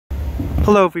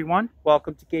Hello everyone,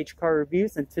 welcome to Gage Car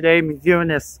Reviews, and today I'm reviewing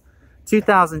this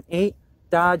 2008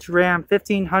 Dodge Ram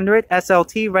 1500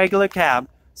 SLT regular cab.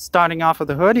 Starting off with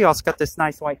the hood, you also got this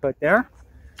nice white hood there.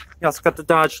 You also got the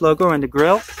Dodge logo in the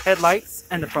grille, headlights,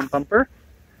 and the front bumper.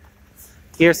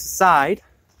 Here's the side.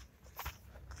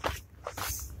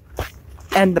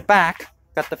 And the back,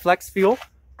 got the Flex Fuel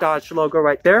Dodge logo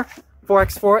right there.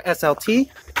 4x4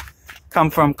 SLT, come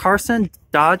from Carson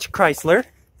Dodge Chrysler.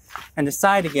 And the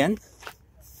side again.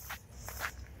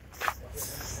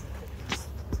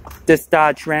 This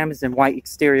Dodge Ram is in white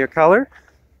exterior color.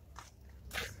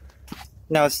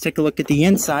 Now let's take a look at the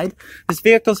inside. This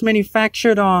vehicle is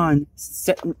manufactured on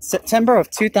September of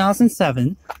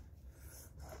 2007.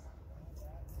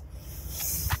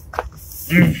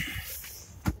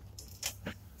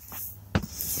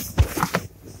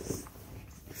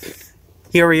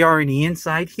 Here we are in the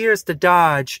inside. Here's the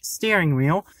Dodge steering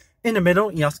wheel. In the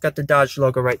middle, you also got the Dodge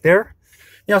logo right there.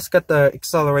 You also got the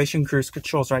acceleration cruise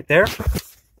controls right there.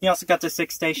 You also got the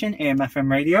 6-station AM/FM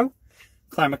radio,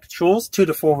 climate controls, 2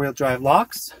 to 4-wheel drive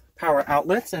locks, power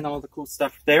outlets, and all the cool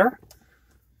stuff there.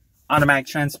 Automatic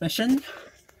transmission,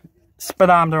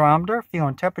 speedometer, fuel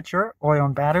and temperature, oil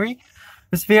and battery.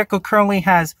 This vehicle currently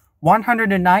has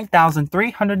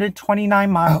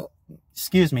 109,329 miles.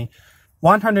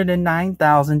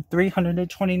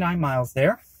 109,329 miles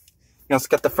there. You also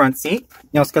got the front seat.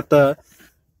 You also got the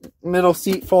middle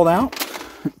seat fold out.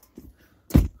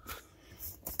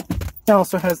 It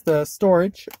also has the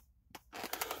storage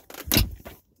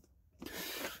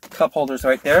cup holders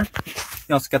right there.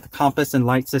 You also got the compass and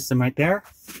light system right there.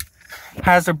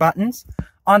 Hazard buttons.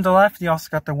 On the left, you also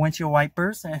got the windshield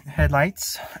wipers and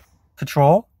headlights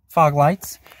control, fog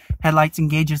lights, headlights and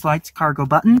gauges lights, cargo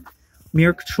button,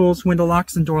 mirror controls, window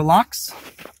locks, and door locks.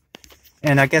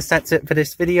 And I guess that's it for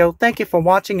this video. Thank you for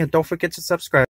watching, and don't forget to subscribe.